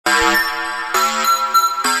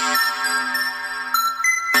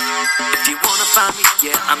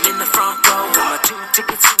I'm in the front row with my 2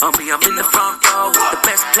 tickets on me. I'm in the front row, the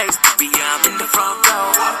best place to be. I'm in the front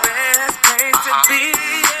row, best place to be.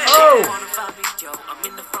 Oh! I'm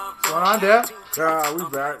in the front row. What's going on, Dad? We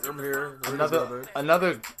back. I'm here.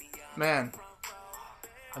 Another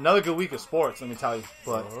good week of sports, let me tell you.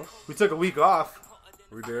 But we took a week off.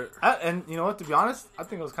 We did. And you know what, to be honest, I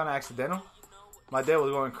think it was kind of accidental. My dad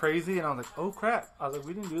was going crazy, and I was like, oh, crap. I was like,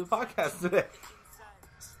 we didn't do the podcast today.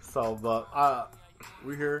 So, but...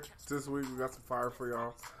 we here this week. We got some fire for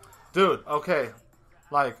y'all. Dude, okay.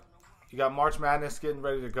 Like, you got March Madness getting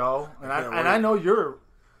ready to go. And I know you're...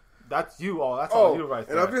 That's you all. That's all you right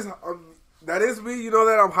there. And that is me. You know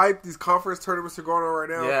that I'm hyped. These conference tournaments are going on right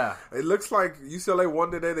now. Yeah. It looks like UCLA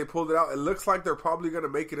won today. They pulled it out. It looks like they're probably going to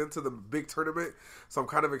make it into the big tournament. So I'm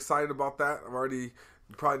kind of excited about that. I'm already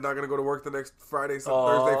probably not going to go to work the next Friday,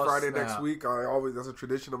 Thursday, Friday next week. That's a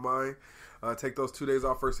tradition of mine. Take those 2 days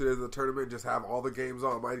off, first 2 days of the tournament, and just have all the games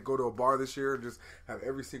on. I might go to a bar this year and just have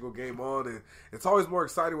every single game on. And it's always more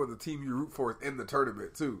exciting when the team you root for is in the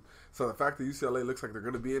tournament, too. So the fact that UCLA looks like they're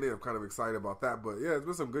going to be in it, I'm kind of excited about that. But, yeah, it's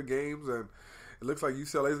been some good games, and it looks like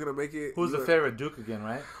UCLA is going to make it. Who's the favorite? Duke again,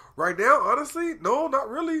 right? Right now, honestly, no, not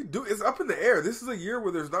really. Duke, it's up in the air. This is a year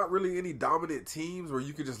where there's not really any dominant teams where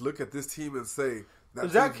you can just look at this team and say,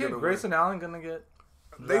 is that kid Grayson Allen going to get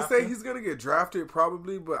drafted? They say he's going to get drafted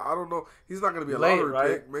probably, but I don't know. He's not going to be a lottery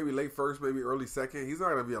pick. Maybe late first, maybe early second. He's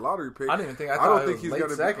not going to be a lottery pick. I didn't even think. I don't think he's going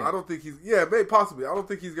to be. I don't think he's. Yeah, maybe possibly. I don't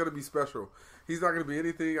think he's going to be special. He's not going to be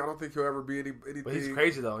anything. I don't think he'll ever be anything. But he's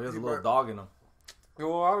crazy though. He has a little dog in him.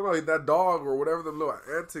 Well, I don't know. That dog or whatever the little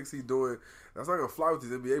antics he's doing, that's not gonna fly with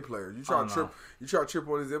these NBA players. You try to trip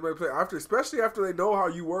on these NBA players especially after they know how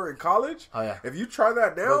you were in college. Oh yeah. If you try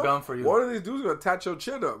that now, gun for you. One of these dudes is gonna attach your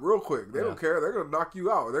chin up real quick. They don't care. They're gonna knock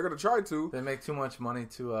you out. They're gonna try to. They make too much money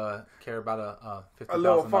to care about a $50,000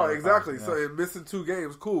 little fine. Exactly. Yeah. So in missing 2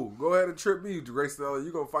 games, cool. Go ahead and trip me, Grayson Allen.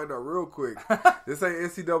 You're gonna find out real quick. This ain't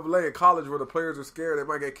NCAA in college where the players are scared they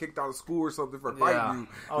might get kicked out of school or something for fighting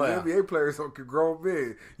you. NBA players are grown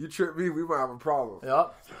men. You trip me, we might have a problem.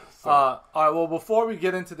 Yep. So. All right, well, before we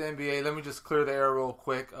get into the NBA, let me just clear the air real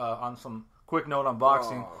quick on some quick note on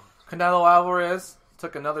boxing. Canelo Alvarez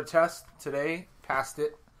took another test today, passed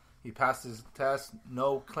it. He passed his test,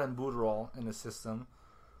 no clenbuterol in his system,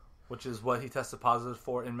 which is what he tested positive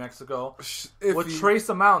for in Mexico. With trace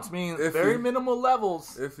amounts, meaning very minimal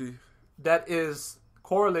levels, that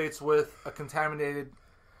correlates with a contaminated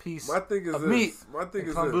piece of meat. My thing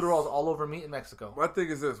is clenbuterol is all over meat in Mexico. My thing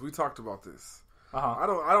is this. We talked about this. I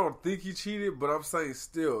don't think he cheated, but I'm saying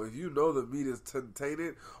still, if you know the meat is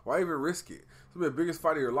tainted, why even risk it? It's gonna be the biggest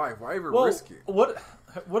fight of your life. Why even risk it? What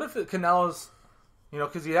if Canelo's,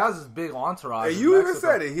 because he has this big entourage. And you even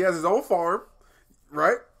said it. He has his own farm,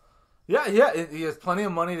 right? Yeah. He has plenty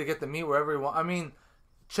of money to get the meat wherever he wants. I mean,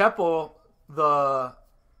 Chepo, the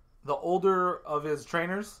older of his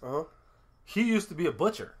trainers, he used to be a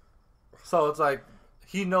butcher, so it's like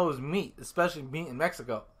he knows meat, especially meat in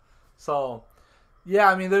Mexico. So.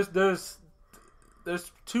 Yeah, I mean, there's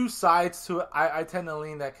 2 sides to it. I tend to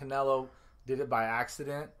lean that Canelo did it by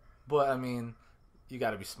accident, but I mean, you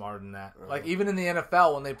got to be smarter than that. Like even in the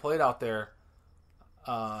NFL when they played out there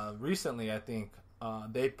recently, I think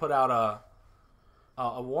they put out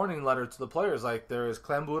a warning letter to the players, like there is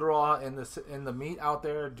clenbuterol in the meat out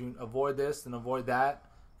there. Do avoid this and avoid that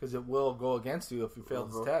because it will go against you if you fail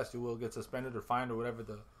this test. You will get suspended or fined or whatever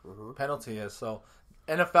the penalty is. So.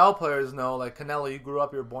 NFL players know, like Canelo, you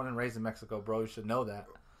were born and raised in Mexico, bro. You should know that.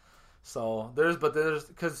 So there's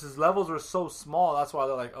because his levels were so small, that's why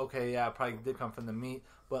they're like, okay, yeah, it probably did come from the meat.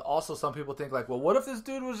 But also some people think like, well, what if this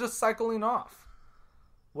dude was just cycling off?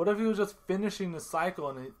 What if he was just finishing the cycle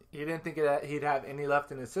and he didn't think he'd have any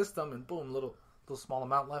left in his system, and boom, little small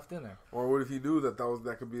amount left in there. Or what if he knew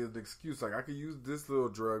that could be an excuse? Like I could use this little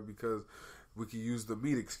drug because. We could use the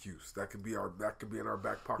meat excuse. That could be in our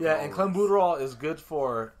back pocket. Yeah, and clenbuterol is good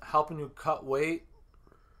for helping you cut weight.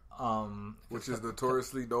 Which is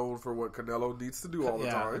notoriously known for what Canelo needs to do all the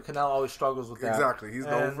time. Yeah, Canelo always struggles with that. Exactly. He's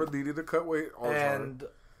known for needing to cut weight all the time. And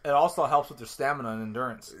it also helps with their stamina and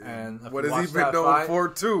endurance. And what has he been known for,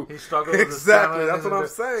 too? He struggles with his stamina. That's what I'm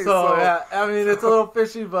saying. So, yeah, I mean, it's a little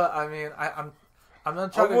fishy, but I mean, I'm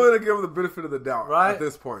not trying. I'm willing to give him the benefit of the doubt at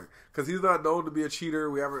this point because he's not known to be a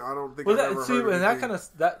cheater. I don't think. Well, I've ever heard and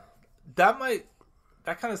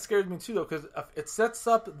that kind of scares me too, though, because it sets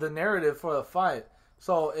up the narrative for the fight.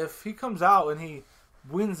 So if he comes out and he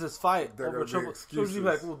wins this fight over Triple G, be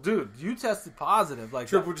like, well, dude, you tested positive. Like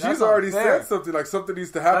Triple G's already said something like something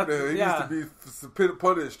needs to happen to him. He needs to be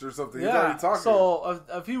punished or something. He's already talking. So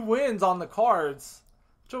if he wins on the cards.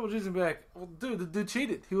 Triple G's gonna be like, well, dude, the dude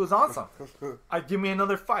cheated. He was on something. Give me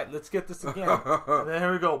another fight. Let's get this again. And then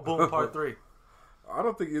here we go. Boom, part 3. I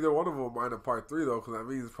don't think either one of them will mind a part 3 though, because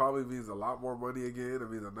that probably means a lot more money again. It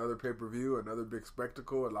means another pay-per-view, another big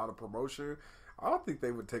spectacle, a lot of promotion. I don't think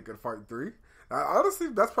they would take a part 3. Honestly,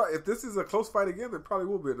 that's probably, if this is a close fight again, there probably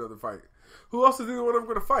will be another fight. Who else is either one of them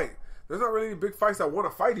going to fight? There's not really any big fights that want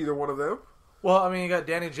to fight either one of them. Well, I mean, you got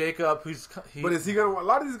Danny Jacob, but is he going to? A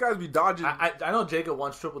lot of these guys be dodging. I know Jacob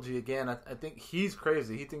wants Triple G again. I think he's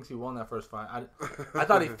crazy. He thinks he won that first fight. I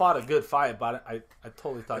thought he fought a good fight, but I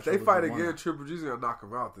totally thought if they fight again, Triple G's going to knock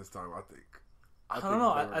him out this time. I don't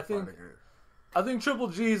know. I think Triple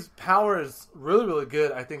G's power is really, really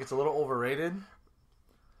good. I think it's a little overrated.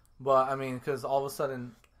 But, I mean, because all of a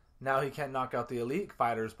sudden, now he can't knock out the elite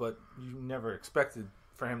fighters, but you never expected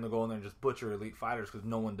for him to go in there and just butcher elite fighters because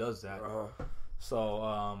no one does that. So,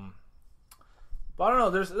 but I don't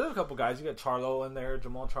know. There's a couple guys. You got Charlo in there,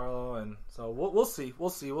 Jamal Charlo, and so we'll see.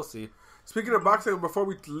 We'll see. Speaking of boxing, before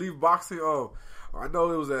we leave boxing, I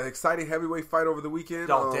know it was an exciting heavyweight fight over the weekend.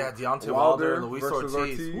 Deontay Wilder and Luis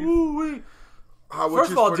Ortiz. Woo-wee.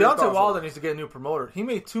 First of all, Deontay Wilder needs to get a new promoter. He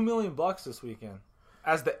made $2 million this weekend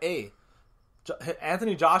as the A.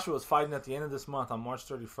 Anthony Joshua is fighting at the end of this month on March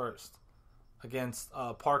 31st against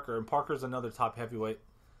Parker, and Parker's another top heavyweight.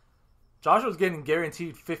 Joshua's getting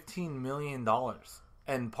guaranteed $15 million,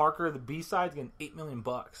 and Parker, the B side, is getting $8 million.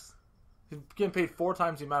 He's getting paid 4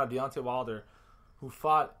 times the amount of Deontay Wilder, who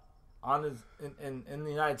fought in the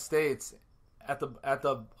United States at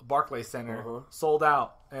the Barclays Center, sold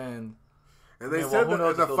out, and they said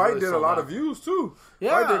that the fight did a lot of views too.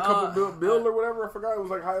 Yeah, fight did a couple mil or whatever. I forgot.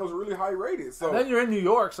 It was really high rated. So and then you're in New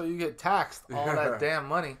York, so you get taxed all that damn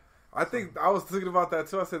money. I think I was thinking about that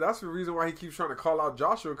too. I said that's the reason why he keeps trying to call out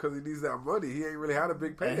Joshua, because he needs that money. He ain't really had a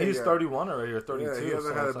big payday. And he's 31 already, or 32. Yeah, he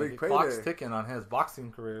hasn't had a big payday. Clock's ticking on his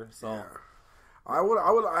boxing career. So yeah. I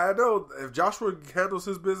know if Joshua handles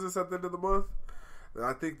his business at the end of the month, then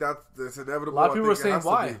I think that's inevitable. A lot of people are saying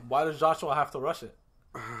why. Why does Joshua have to rush it?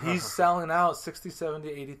 He's selling out 60, 70,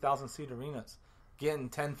 80,000 seat arenas, getting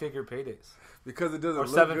 10-figure paydays. Because it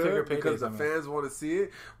doesn't look good, because the fans want to see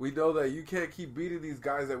it. We know that you can't keep beating these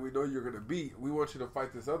guys that we know you're going to beat. We want you to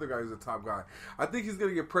fight this other guy who's a top guy. I think he's going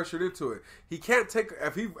to get pressured into it. He can't take,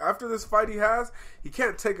 after this fight he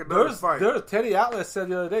can't take another fight. Teddy Atlas said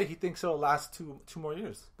the other day he thinks it'll last two more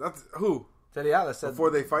years. That's who? Teddy Atlas said before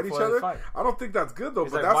they fight each other. I don't think that's good though.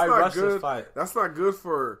 But that's not good. That's not good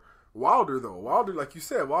for Wilder though. Wilder, like you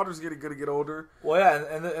said, Wilder's going to get older. Well, yeah,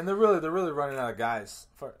 and they're really running out of guys.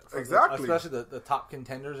 Exactly. Especially the top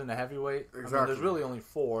contenders in the heavyweight. Exactly. I mean, there's really only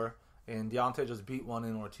 4, and Deontay just beat one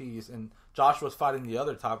in Ortiz, and Joshua's fighting the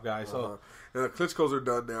other top guy. So and the Klitschko's are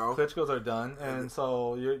done now. And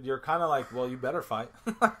so you're kind of like, well, you better fight.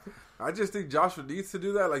 I just think Joshua needs to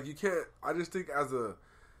do that. Like you can't. I just think as a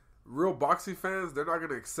real boxing fans, they're not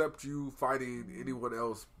going to accept you fighting anyone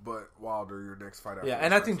else but Wilder your next fight. Yeah,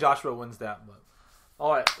 and I think Joshua wins that. But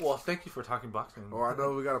all right, well, thank you for talking boxing. Oh, I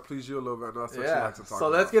know we got to please you a little bit. I know that's what you like to talk about. So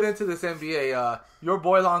let's get into this NBA. Your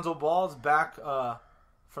boy Lonzo Ball's back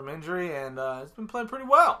from injury, and he's been playing pretty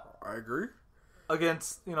well. I agree.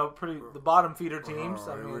 Against the bottom feeder teams.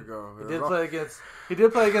 I mean, here we go. He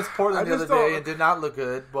did play against Portland the other day and did not look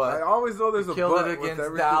good. But I always know there's a killed it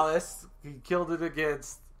against Dallas. He killed it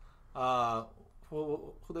against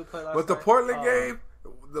who they played last night? But the Portland game,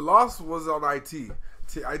 the loss was on IT.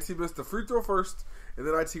 IT missed the free throw first, and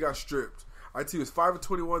then IT got stripped. IT was 5 of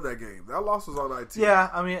 21 that game. That loss was on IT. Yeah,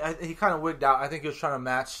 I mean, he kind of wigged out. I think he was trying to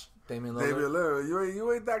match Damian Lillard.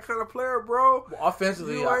 You ain't that kind of player, bro. Well,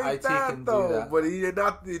 offensively, IT can do that. But he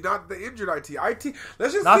not the injured IT. IT.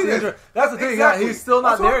 Let's just not see this. That's the thing. Exactly. He's still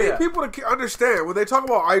not there yet. People to understand when they talk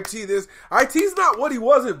about IT. IT's not what he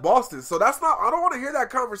was in Boston. So that's not. I don't want to hear that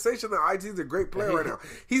conversation that IT's a great player right now.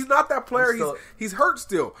 He's not that player. He's hurt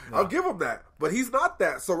still. No. I'll give him that. But he's not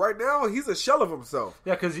that. So right now he's a shell of himself.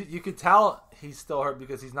 Yeah, because you could tell he's still hurt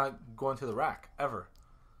because he's not going to the rack ever.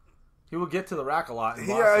 He will get to the rack a lot.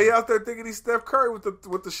 He out there thinking he's Steph Curry with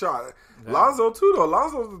the shot. Yeah. Lonzo too though.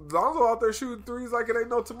 Lonzo out there shooting threes like it ain't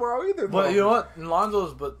no tomorrow either. But you know what?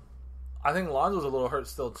 I think Lonzo's a little hurt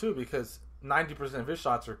still too because 90% of his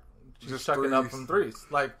shots are just chucking up from threes.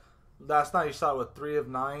 Like last night he shot 3 of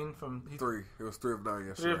 9 from 3. It was 3 of 9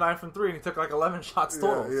 yesterday. 3 of 9 from 3, and he took like 11 shots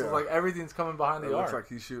total. Yeah. So like everything's coming behind the arc. Looks like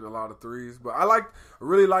he's shooting a lot of threes. But I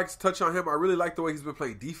really like to touch on him. I really like the way he's been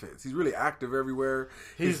playing defense. He's really active everywhere.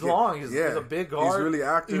 He's long. He's a big guard. He's really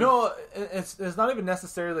active. It's not even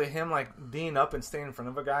necessarily him like being up and staying in front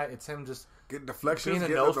of a guy. It's him just getting deflections, Being a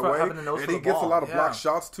getting nose in the for, way, having a nose and for he the gets ball. a lot of Yeah. block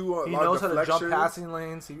shots too. He knows how to jump passing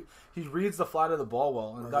lanes. He reads the flight of the ball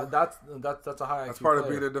well, and that's a high IQ That's part player. of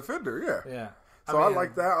being a defender. Yeah. So I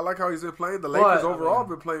like that. I like how he's been playing. The Lakers overall have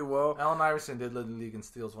been playing well. Allen Iverson did lead the league in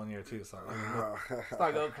steals one year too, so it's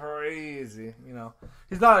not go crazy. You know,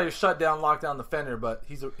 he's not a shutdown, lockdown defender, but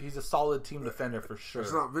he's a solid team defender for sure.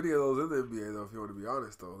 There's not many of those in the NBA though. If you want to be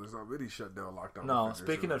honest, though, there's not many shutdown, lockdown. No,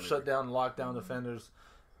 speaking of shutdown, lockdown defenders,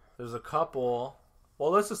 there's a couple.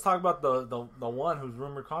 Well, let's just talk about the one who's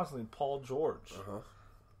rumored constantly, Paul George.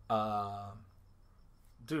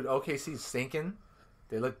 Dude, OKC's sinking.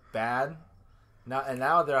 They look bad.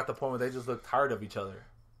 Now they're at the point where they just look tired of each other.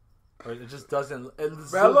 Or it just doesn't.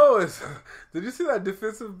 Melo is. Did you see that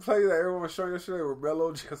defensive play that everyone was showing yesterday where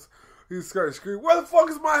Melo just he started screaming, "Where the fuck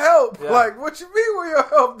is my help?" Yeah. Like, what you mean where your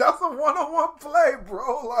help? That's a one-on-one play,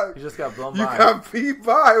 bro. Like, he just got blown you by. You got beat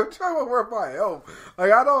by. I'm trying to where my help.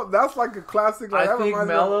 Like, I don't. That's like a classic. Like, I think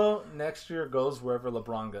Melo next year goes wherever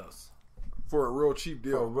LeBron goes. For a real cheap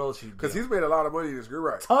deal. Because he's made a lot of money this year,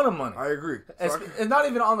 right? Ton of money. I agree. And not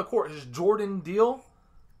even on the court. His Jordan deal,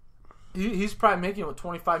 he's probably making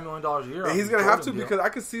 $25 million a year. And he's going to have to because I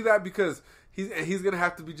can see that because he's going to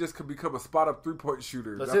have to become a spot-up three-point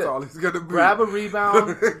shooter. That's all he's going to be. Grab a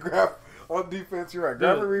rebound. On defense, you're right.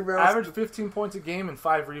 Grab a rebound. Average 15 points a game and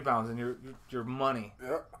 5 rebounds and your money.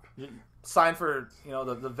 Yep. Sign for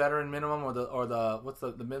the veteran minimum or the what's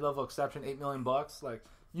the mid-level exception, $8 million. Like,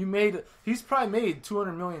 he's probably made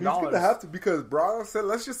 $200 million. He's going to have to because Bron said,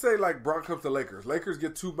 let's just say like Bron comes to Lakers. Lakers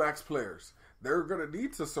get 2 max players. They're going to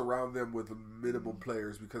need to surround them with minimum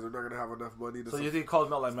players because they're not going to have enough money. So you think he calls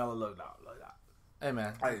Melo like Melo, look out. Hey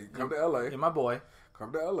man, come to LA. You're my boy.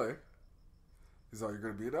 Come to LA. He's like, you're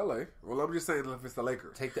going to be in LA. Well, I'm just saying if it's the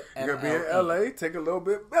Lakers. Take the You're going to be in LA. Take a little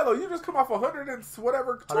bit. Melo, you just come off 100 and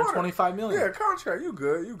whatever. $125 million. Yeah, contract. You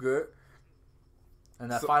good.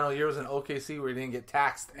 And that final year was in OKC where he didn't get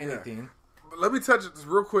taxed anything. Yeah. But let me touch it just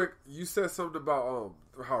real quick. You said something about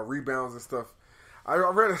how rebounds and stuff. I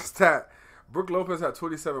read a stat. Brook Lopez had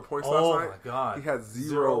 27 points last night. Oh, my God. He had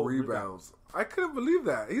zero rebounds. I couldn't believe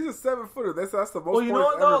that. He's a 7-footer. That's the most points well, you know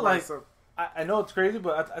what, though? ever. Like, I know it's crazy,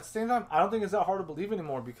 but at the same time, I don't think it's that hard to believe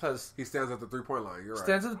anymore because he stands at the 3-point line. You're right.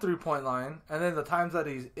 Stands at the 3-point line, and then the times that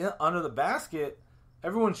he's under the basket,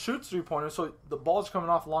 everyone shoots 3-pointers, so the ball's coming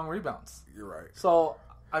off long rebounds. You're right. So,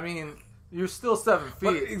 I mean, you're still 7 feet.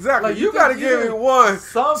 But exactly. Like, you got to give me 1,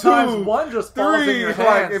 sometimes 2, one just falls 3. in your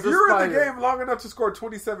hands. Like, if you're in the game long enough to score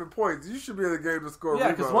 27 points, you should be in the game to score.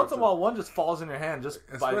 Yeah, because once in a while, one just falls in your hand.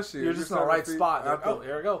 Especially you're just in the right spot. Like, oh,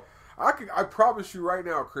 here we go. I promise you right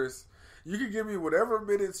now, Chris. You could give me whatever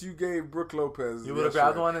minutes you gave Brook Lopez. You would have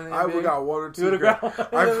grabbed one in the NBA? I would have got 1 or 2. You would have grabbed one.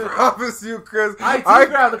 I promise you, Chris. I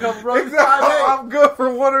grabbed a couple, bro. Exactly. I'm good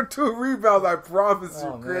for 1 or 2 rebounds. I promise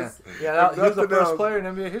you, Chris. Man. Yeah, he was the first player in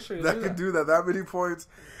NBA history that can do that. That many points.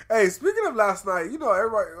 Hey, speaking of last night,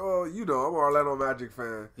 everybody. I'm an Orlando Magic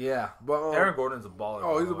fan. Yeah, but Aaron Gordon's a baller.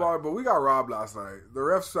 Oh, he's a baller. But we got robbed last night. The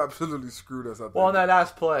refs absolutely screwed us. Well, on that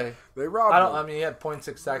last play, they robbed. I mean, he had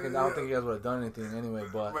 0.6 seconds. I don't think you guys would have done anything anyway.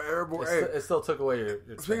 But it still took away your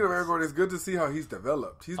speaking of Aaron Gordon, it's good to see how he's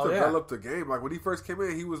developed. He's developed the game. Like when he first came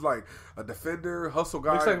in, he was like a defender, hustle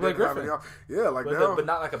guy. Looks like Blake Griffin. Yeah, like now, but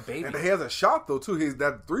not like a baby. And he has a shot though too.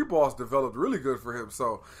 That 3 ball's developed really good for him.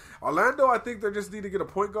 So Orlando, I think they just need to get a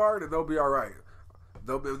point guard and they'll be all right.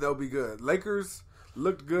 They'll be good. Lakers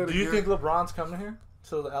looked good. Do you think LeBron's coming here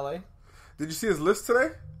to LA? Did you see his list today?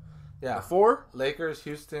 Yeah, the 4: Lakers,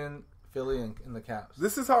 Houston, Philly, and the Cavs.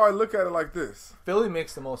 This is how I look at it. Like this, Philly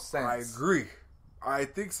makes the most sense. I agree. I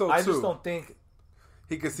think so too. I just don't think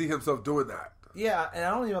he can see himself doing that. Yeah, and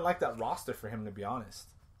I don't even like that roster for him, to be honest.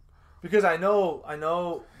 Because I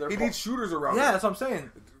know he needs shooters around. Yeah, him. that's what I'm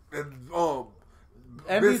saying.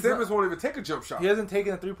 And Ben Simmons won't even take a jump shot. He hasn't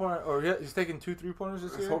taken a 3-pointer, or he's taken 2 3-pointers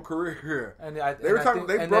this year. His whole career. And they were talking.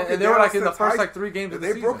 They broke it down. They were like in the first 3 games of the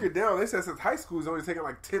season. They broke it down. They said since high school, he's only taken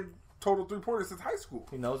like 10 total 3-pointers since high school.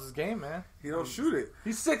 He knows his game, man. He don't shoot it.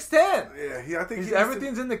 He's 6'10". Yeah, I think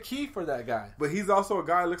everything's in the key for that guy. But he's also a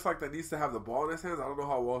guy looks like that needs to have the ball in his hands. I don't know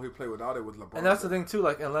how well he played without it with LeBron. And that's the thing too.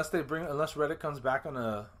 Like unless Reddit comes back on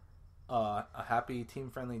a happy team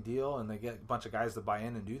friendly deal and they get a bunch of guys to buy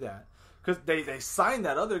in and do that. Because they signed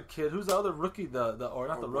that other kid. Who's the other rookie? Not the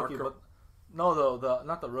rookie, but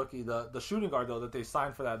not the rookie. The shooting guard though that they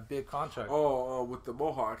signed for that big contract. With the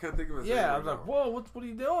mohawk. I can't think of his name. Yeah, I was like, whoa, what are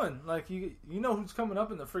you doing? Like you know who's coming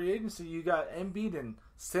up in the free agency? You got Embiid and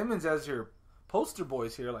Simmons as your poster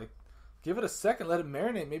boys here. Like, give it a second, let it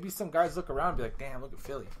marinate. Maybe some guys look around and be like, damn, look at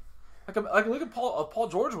Philly. Like look at Paul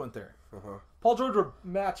George went there. Uh-huh. Paul George would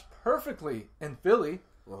match perfectly in Philly.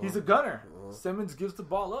 Uh-huh. He's a gunner. Uh-huh. Simmons gives the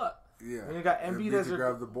ball up. Yeah. And you got Embiid as your...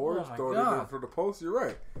 grab the boards, throw it in for the post. You're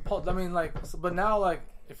right. I mean, like, but now, like,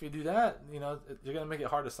 if you do that, you know, you're going to make it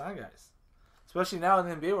hard to sign guys. Especially now in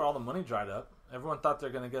the NBA where all the money dried up. Everyone thought they're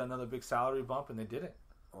going to get another big salary bump, and they didn't.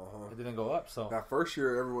 It didn't go up. So that first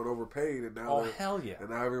year, everyone overpaid, and now hell yeah!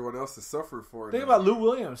 And now everyone else is suffering for it. Think about Lou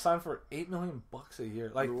Williams signed for $8 million a year.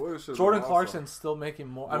 Like Jordan Clarkson's still making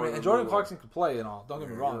more. I mean, and Jordan Clarkson can play and all. Don't get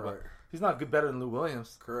me wrong, but he's not better than Lou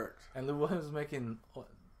Williams. Correct. And Lou Williams is making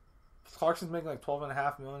Clarkson's making like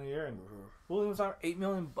 $12.5 million a year, and Williams are $8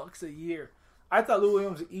 million a year. I thought Lou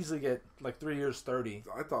Williams would easily get like 3 years, 30.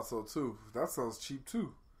 I thought so too. That sounds cheap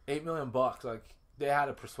too. $8 million. Like they had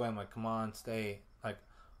to persuade him. Like, come on, stay. Like,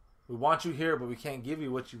 we want you here, but we can't give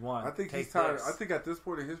you what you want. I think he's tired. I think at this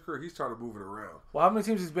point in his career, he's trying to move it around. Well, how many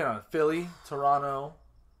teams he's been on? Philly, Toronto,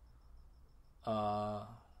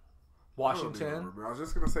 Washington. I was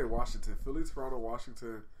just gonna say Washington, Philly, Toronto,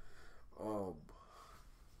 Washington.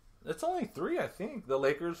 It's only 3, I think. The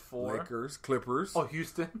Lakers, 4. Lakers, Clippers. Oh,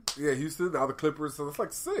 Houston. Yeah, Houston. Now the Clippers. So it's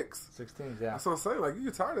like 6. 6 teams, yeah. That's what I'm saying. Like, you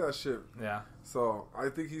get tired of that shit. Yeah. So I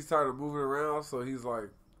think he's tired of moving around. So he's like,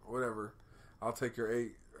 whatever. I'll take your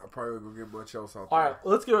 8. I probably won't get much else out there. All right,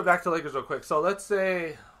 let's give it back to Lakers real quick. So let's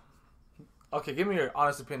say, okay, give me your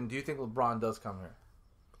honest opinion. Do you think LeBron does come here?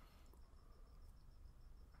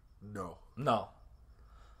 No.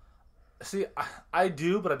 See, I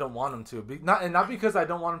do, but I don't want him to. Not because I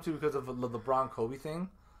don't want him to because of the LeBron Kobe thing.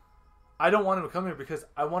 I don't want him to come here because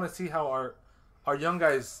I want to see how our young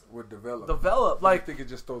guys would develop. Like, I think it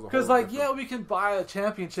just throws a because, like, yeah, we can buy a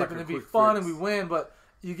championship and it'd be fun and we win, but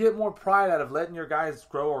you get more pride out of letting your guys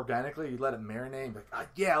grow organically. You let it marinate. And be like,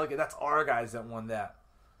 yeah, look, that's our guys that won that.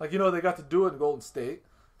 Like, you know, they got to do it in Golden State.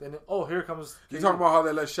 Then, here comes... You talking about how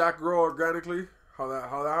they let Shaq grow organically? How that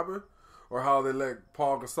happened? Or how they let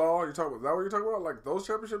Paul Gasol? Is that what you're talking about? Like those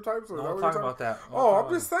championship types? Or no, is that I'm what talking you're about that.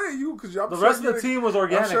 I'm just saying because the rest of the team was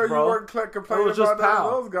organic, I'm sure bro. You weren't complaining about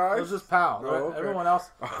those guys. It was just Powell. Okay. Everyone else,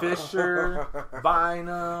 Fisher,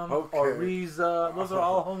 Bynum, Ariza, those are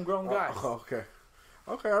all homegrown guys. Okay.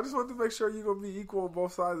 I just wanted to make sure you're gonna be equal on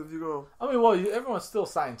both sides. If you go, I mean, well, everyone still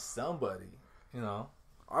signed somebody, you know.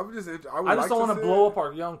 I just don't want to blow up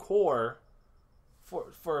our young core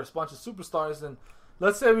for a bunch of superstars. And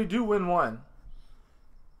let's say we do win one.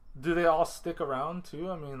 Do they all stick around too?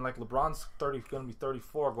 I mean, like LeBron's going to be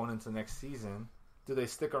 34 going into next season. Do they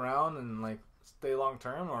stick around and like stay long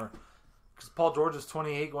term, or because Paul George is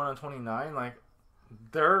 28 going on 29? Like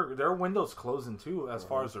their window's closing too as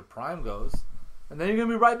far as their prime goes, and then you're going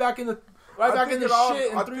to be right back in the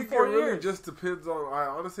shit in 3-4 years. It really just depends on. I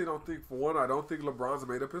honestly don't think I don't think LeBron's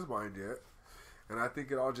made up his mind yet. And I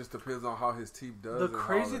think it all just depends on how his team does. The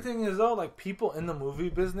crazy thing is though, like people in the movie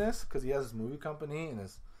business, because he has his movie company and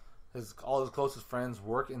all his closest friends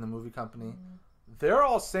work in the movie company. They're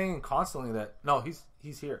all saying constantly that no, he's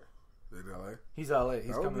here in LA. He's LA. He's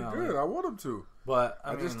that would coming be good. LA. I want him to, but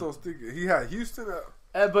I just don't think he had Houston.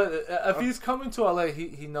 But if he's coming to LA,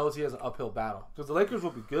 he knows he has an uphill battle because the Lakers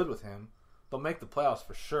will be good with him. They'll make the playoffs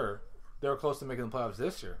for sure. They were close to making the playoffs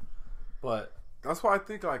this year, but that's why I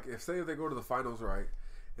think like if they go to the finals right,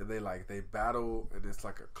 and they battle and it's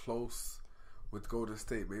like a close with Golden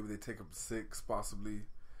State, maybe they take them 6 possibly.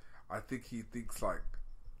 I think he thinks like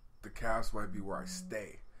the Cavs might be where I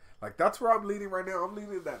stay. Like that's where I'm leaning right now. I'm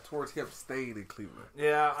leaning that towards him staying in Cleveland.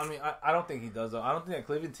 Yeah, I mean, I don't think he does though. I don't think that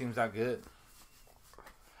Cleveland team's that good.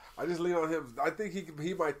 I just lean on him. I think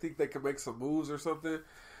he might think they can make some moves or something.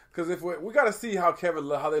 Because if we got to see how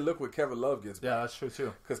they look when Kevin Love gets back. Yeah, that's true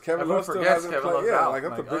too. Because Kevin Love still hasn't played. Yeah, like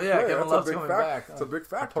that's a big play. Kevin Love's coming back. It's a big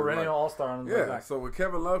factor. A perennial all-star on the back. So when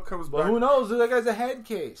Kevin Love comes back, but who knows? That guy's a head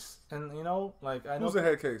case, and you know, like I know who's a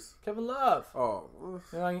head case? Kevin Love. Oh,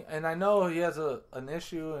 you know, and I know he has an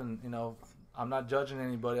issue, and you know, I'm not judging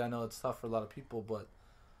anybody. I know it's tough for a lot of people, but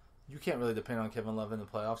you can't really depend on Kevin Love in the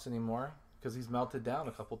playoffs anymore. Because he's melted down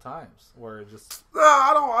a couple times, where it just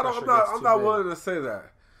I'm not willing to say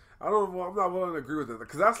that. I'm not willing to agree with it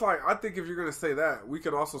because that's like I think if you're going to say that, we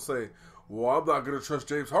can also say, well, I'm not going to trust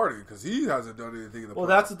James Harden because he hasn't done anything in the playoffs. Well,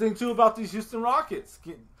 that's the thing too about these Houston Rockets.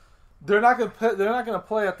 They're not going to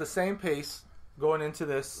play at the same pace going into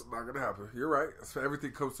this. Not going to happen. You're right. So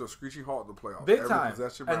everything comes to a screeching halt in the playoffs. Big time.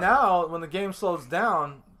 And now when the game slows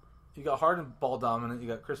down, you got Harden ball dominant, you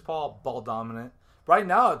got Chris Paul ball dominant. Right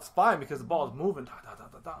now it's fine because the ball is moving,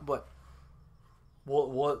 but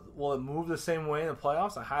will it move the same way in the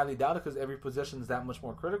playoffs? I highly doubt it because every possession is that much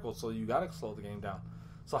more critical. So you got to slow the game down.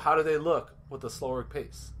 So how do they look with a slower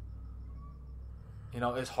pace? You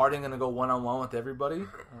know, is Harden going to go one-on-one with everybody?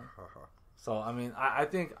 So I mean, I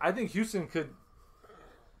think Houston could.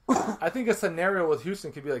 I think a scenario with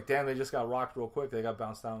Houston could be like, damn, they just got rocked real quick. They got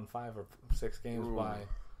bounced out in 5 or 6 games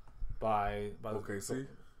by OKC.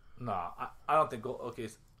 I don't think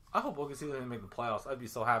OKC. I hope OKC doesn't make the playoffs. I'd be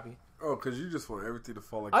so happy. Oh, because you just want everything to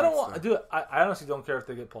fall like I don't want, dude. I honestly don't care if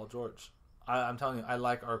they get Paul George. I'm telling you, I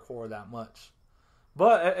like our core that much.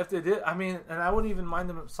 But if they did, I mean, and I wouldn't even mind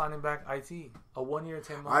them signing back IT a 1 year,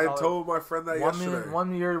 $10 million. I told my friend that yesterday.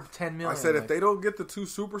 1 year, $10 million. I said if they don't get the 2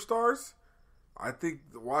 superstars, I think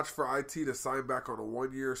watch for IT to sign back on a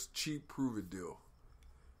 1 year cheap proven deal.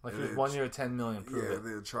 Like he was 1 year, $10 million. Yeah, and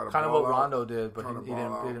then try to kind of ball what out, Rondo did, but he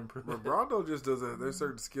didn't prove it. But Rondo just doesn't. There's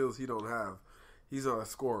certain skills he don't have. He's not a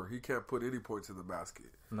scorer. He can't put any points in the basket.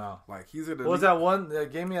 No, like he's an. What was that one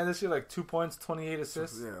game he had this year? Like 2 points, 28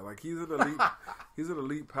 assists. Yeah, like he's an elite. He's an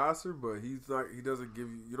elite passer, but he's not. He doesn't give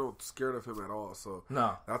you. You don't scared of him at all. So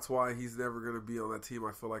no, that's why he's never going to be on that team.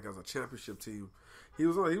 I feel like as a championship team, he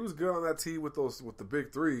was good on that team with the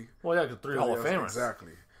big 3. Well, yeah, 3 Hall of Famers.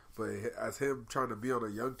 Exactly. But as him trying to be on a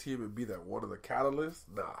young team and be that one of the catalysts,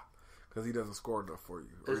 nah, because he doesn't score enough for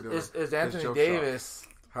you. Is Anthony Davis?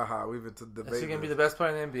 Haha, we've been to debate. Is he going to be the best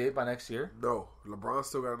player in the NBA by next year? No, LeBron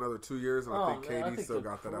still got another 2 years, and I think KD still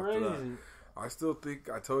got that after that. I still think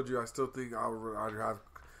I'd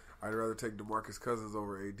rather take DeMarcus Cousins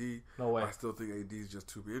over AD. No way. I still think AD is just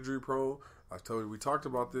too injury prone. I told you, we talked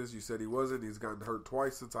about this. You said he wasn't. He's gotten hurt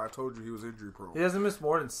twice since I told you he was injury prone. He hasn't missed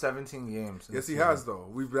more than 17 games. Yes, he has, though.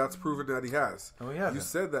 That's proven that he has. No, he hasn't. You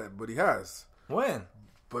said that, but he has. When?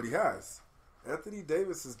 But he has. Anthony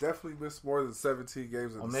Davis has definitely missed more than 17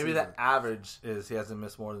 games in the season. Maybe the average is he hasn't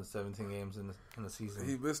missed more than 17 games in the season.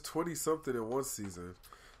 He missed 20-something in one season.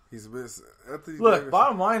 He's missed Anthony Look, Davis.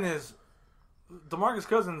 Bottom line is DeMarcus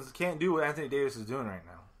Cousins can't do what Anthony Davis is doing right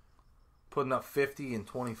now. Putting up 50 and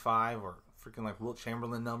 25 or freaking like Wilt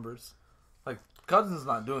Chamberlain numbers. Like, Cousins is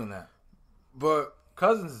not doing that. But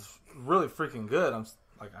Cousins is really freaking good.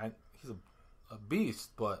 He's a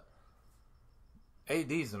beast, but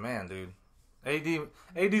AD's the man, dude.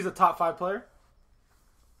 AD's a top 5 player.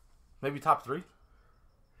 Maybe top 3.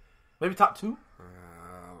 Maybe top 2. I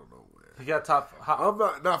don't know, man. He got top. I'm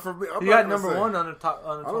not for me. He got number 1 under 25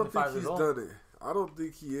 I don't think he's old. done it. I don't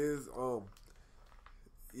think he is.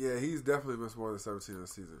 Yeah, he's definitely missed more than 17 in the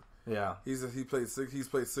season. Yeah, he's played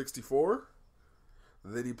 64.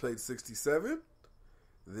 Then he played 67.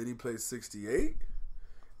 Then he played 68.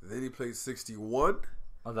 Then he played 61.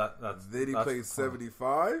 Oh, then he played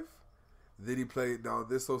 75. Then he played, now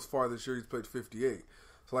this so far this year he's played 58.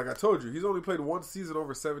 So like I told you, he's only played 1 season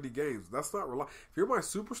over 70 games. That's not reliable. If you're my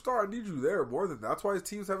superstar, I need you there more than that. That's why his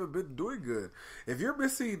teams haven't been doing good. If you're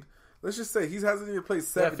missing, let's just say he hasn't even played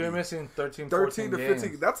 70. Yeah, if you're missing 13 to 15,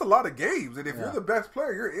 games. that's a lot of games. And if you're the best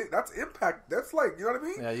player, that's impact. That's like, you know what I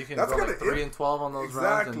mean? Yeah, you can that's go like 3-12 on those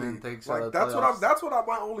runs and then take like that's what I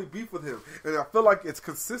my only beef with him. And I feel like it's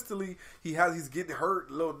consistently he's getting hurt,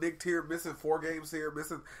 a little nicked here, missing 4 games here,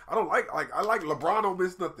 missing. I like LeBron don't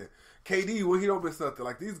miss nothing. KD, when he don't miss nothing.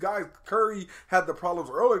 Like these guys, Curry had the problems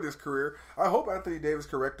early in his career. I hope Anthony Davis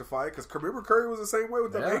can rectify it because remember Curry was the same way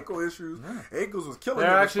with the ankle issues. Yeah. Ankles was killing him.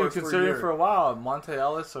 They're actually considering for a while Monte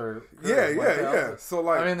Ellis or yeah. So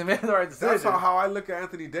like, I mean, they made the right decision. That's how I look at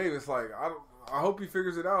Anthony Davis. Like I hope he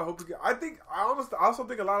figures it out. I also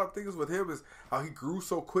think a lot of things with him is how he grew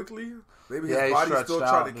so quickly. Maybe his body's still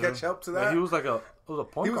trying to catch up to that. Yeah, he was like a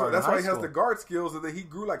point guard. That's why he has the guard skills, and then he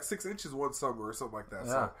grew like 6 inches one summer or something like that.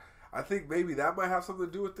 Yeah. So I think maybe that might have something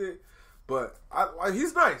to do with it. But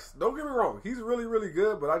he's nice. Don't get me wrong. He's really, really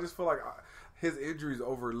good. But I just feel like his injuries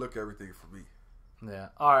overlook everything for me. Yeah.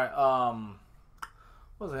 All right.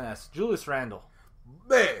 What was I going to ask? Julius Randle.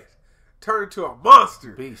 Man. Turned into a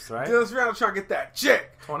monster. Beast, right? Julius Randle trying to get that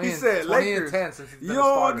check. He said, 20 and 10 since he's been you a don't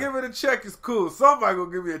starter. want to give me a check, it's cool. Somebody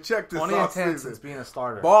going to give me a check this 20 and 10 season. since being a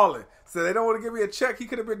starter. Balling. So they don't want to give me a check. He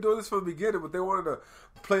could have been doing this from the beginning, but they wanted to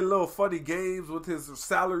play little funny games with his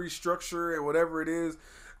salary structure and whatever it is.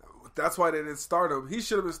 That's why they didn't start him. He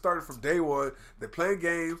should have been started from day one. They're playing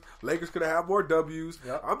games. Lakers could have had more W's.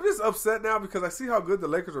 Yep. I'm just upset now because I see how good the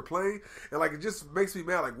Lakers are playing, and like it just makes me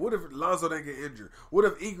mad. Like, what if Lonzo didn't get injured? What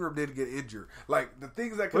if Ingram didn't get injured? Like the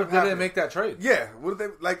things that could have happened. What if they didn't make that trade? Yeah. What if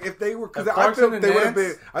they if they were? Because I feel they would have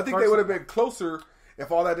been. I think they would have been closer if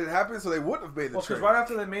all that didn't happen. So they wouldn't have made the trade. Because right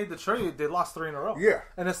after they made the trade, they lost 3 in a row. Yeah,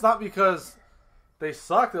 and it's not because they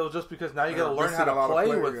sucked. It was just because now you got to learn how to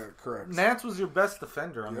play with. Correct. Nance was your best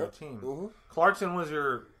defender on your team. Mm-hmm. Clarkson was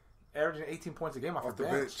your averaging 18 points a game off the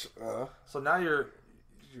bench. So now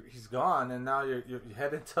he's gone, and now you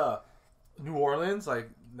head into New Orleans. Like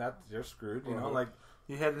you're screwed. You know, like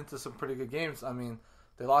you head into some pretty good games. I mean,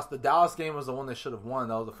 they lost. The Dallas game was the one they should have won.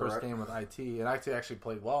 That was the first game with IT, and IT actually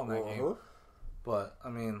played well in that game. But I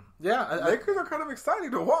mean, yeah, Lakers are kind of exciting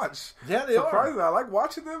to watch. Yeah, they Surprisingly, I like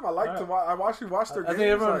watching them. I like to watch. I actually watch their games. I think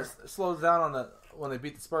everyone slows down on when they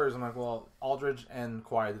beat the Spurs. I'm like, well, Aldridge and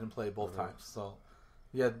Kawhi didn't play both times, so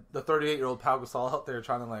yeah, the 38-year-old Pau Gasol out there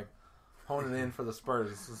trying to like hone it in for the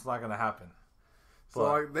Spurs. It's not going to happen. So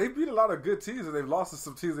like they beat a lot of good teams, and they've lost to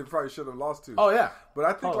some teams they probably shouldn't have lost to. Oh yeah, but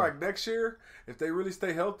I think like next year, if they really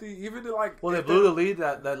stay healthy, even to like they blew the lead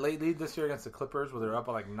that late lead this year against the Clippers, where they were up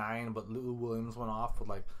by like 9, but Lou Williams went off with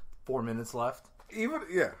like 4 minutes left. Even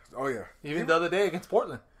the other day against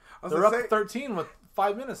Portland, they're up 13 with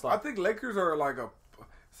 5 minutes left. I think Lakers are like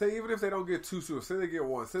even if they don't get 2 soon, say they get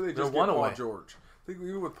 1, say they just get Paul George. I think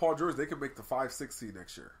even with Paul George, they can make the 5-6 seed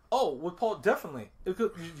next year. Oh, with Paul, definitely.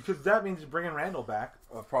 Because that means you're bringing Randall back.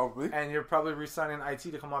 Probably. And you're probably re-signing IT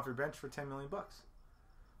to come off your bench for $10 million.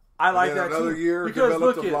 I like that another year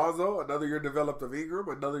developed of Lonzo, another year developed of Ingram,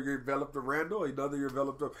 another year developed of Randall, another year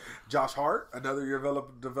developed of Josh Hart, another year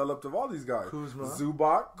developed of all these guys. Kuzma.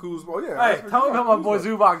 Oh yeah. Hey, tell me about my boy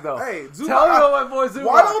Zubac though. Hey, Zubac. Tell me about my boy Zubac.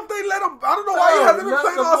 Why don't they let him? I don't know why he hasn't been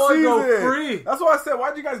playing all season. Go free. That's why I said,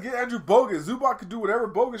 why'd you guys get Andrew Bogut? Zubac could do whatever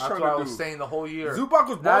Bogut's trying to do. That's what I was saying the whole year. Zubac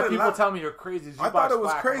was balling. Now people tell me you're crazy. Zubac's I thought it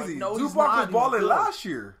was crazy. Like, no, Zubac was balling last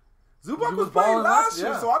year. Zubac was playing last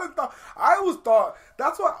year, so I always thought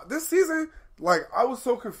that's what this season. Like, I was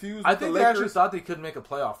so confused I think they actually thought they could make a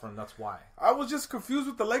playoff run. That's why. I was just confused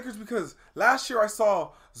with the Lakers because last year I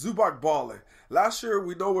saw Zubac balling. Last year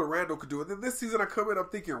we know what Randall could do. And then this season I come in, I'm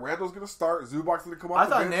thinking Randall's going to start, Zubac's going to come off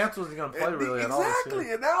the bench. I thought Nance wasn't going to play really at all.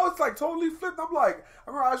 Exactly. And now it's like totally flipped. I'm like, I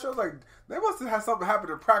remember I was like, they must have had something happen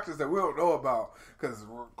in practice that we don't know about. Because,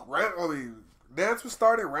 Nance was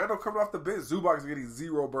starting, Randall coming off the bench, Zubac's getting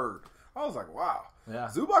 0 burn. I was like, wow. Yeah.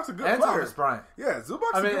 Zubac's a good player. Thomas Bryant. Yeah,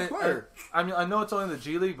 Zubac's a good player. I know it's only the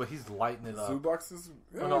G League, but he's lighting it up. Zubac's is...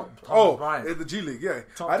 Yeah. Thomas Bryant. In the G League, yeah.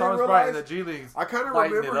 Thomas Bryant in the G League. I kind of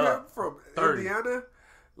remember him from Indiana.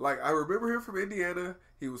 Like, I remember him from Indiana.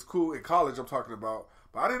 He was cool in college, I'm talking about.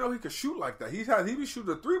 But I didn't know he could shoot like that. He was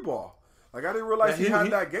shooting a 3-ball. Like, I didn't realize he had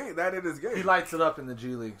that in his game. He lights it up in the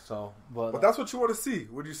G League, so... But that's what you want to see.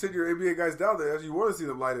 When you send your NBA guys down there, you want to see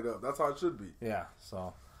them light it up. That's how it should be. Yeah,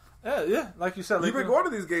 so... Yeah, like you said. You've been going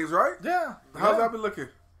to these games, right? Yeah. How's that been looking?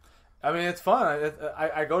 I mean, it's fun.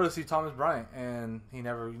 I go to see Thomas Bryant, and he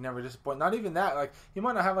never disappoints. Not even that. Like, he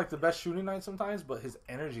might not have, like, the best shooting night sometimes, but his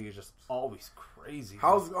energy is just always crazy.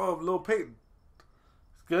 How's Lil Peyton?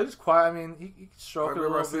 It's good. He's quiet. I mean, he stroke it a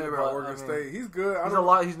little bit. I seen him at Oregon State. He's good.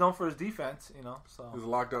 He's known for his defense, you know. So he's a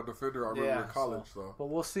lockdown defender. I remember in college. So. But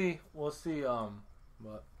we'll see.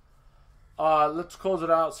 But... let's close it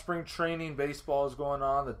out. Spring training baseball is going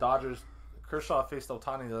on. The Dodgers, Kershaw faced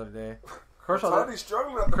Ohtani the other day. Ohtani's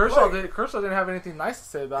struggling at the plate. Kershaw didn't have anything nice to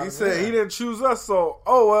say about him. He said he didn't choose us, so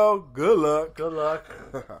good luck. Good luck.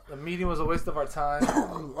 The meeting was a waste of our time.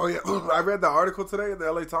 Oh yeah, I read the article today in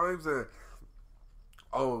the LA Times, and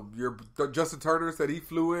Justin Turner said he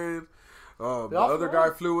flew in. The other guy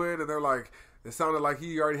flew in, and they're like. It sounded like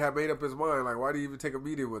he already had made up his mind. Like, why did he even take a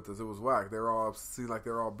meeting with us? It was whack. Seemed like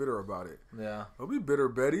they were all bitter about it. Yeah. Don't be bitter,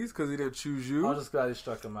 Betties, because he didn't choose you. I'm just glad he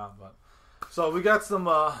struck him out. So we got some,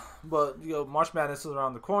 March Madness is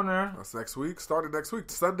around the corner. That's next week. Started next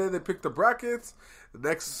week. Sunday they pick the brackets. The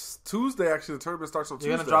next Tuesday, actually, the tournament starts on Tuesday.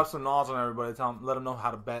 You're gonna drop some knowledge on everybody. Let them know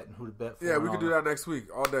how to bet and who to bet for. Yeah, we can do that next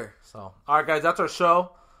week all day. So, all right, guys, that's our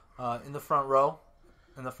show. In the front row,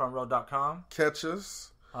 InTheFrontRow.com. Catch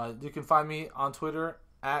us. You can find me on Twitter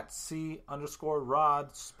at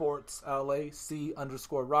C_Rod Sports LA.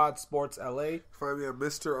 C_Rod Sports LA. Find me at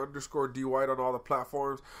Mr_D White on all the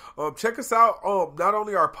platforms. Check us out. Not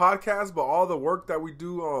only our podcast, but all the work that we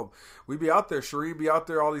do. We be out there. Shireen be out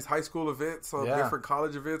there. All these high school events, different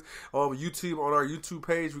college events. YouTube on our YouTube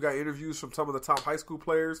page, we got interviews from some of the top high school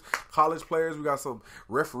players, college players. We got some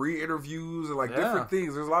referee interviews and different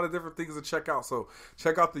things. There's a lot of different things to check out. So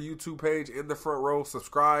check out the YouTube page, In the Front Row.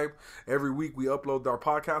 Subscribe. Every week we upload our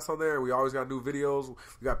podcast on there. We always got new videos.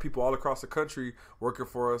 We got people all across the country working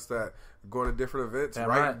for us that go to different events,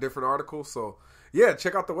 writing different articles. So yeah,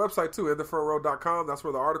 check out the website too, InTheFrontRow.com. That's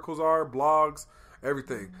where the articles are, blogs,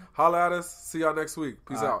 everything. Holla at us. See y'all next week.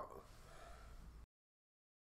 Peace out.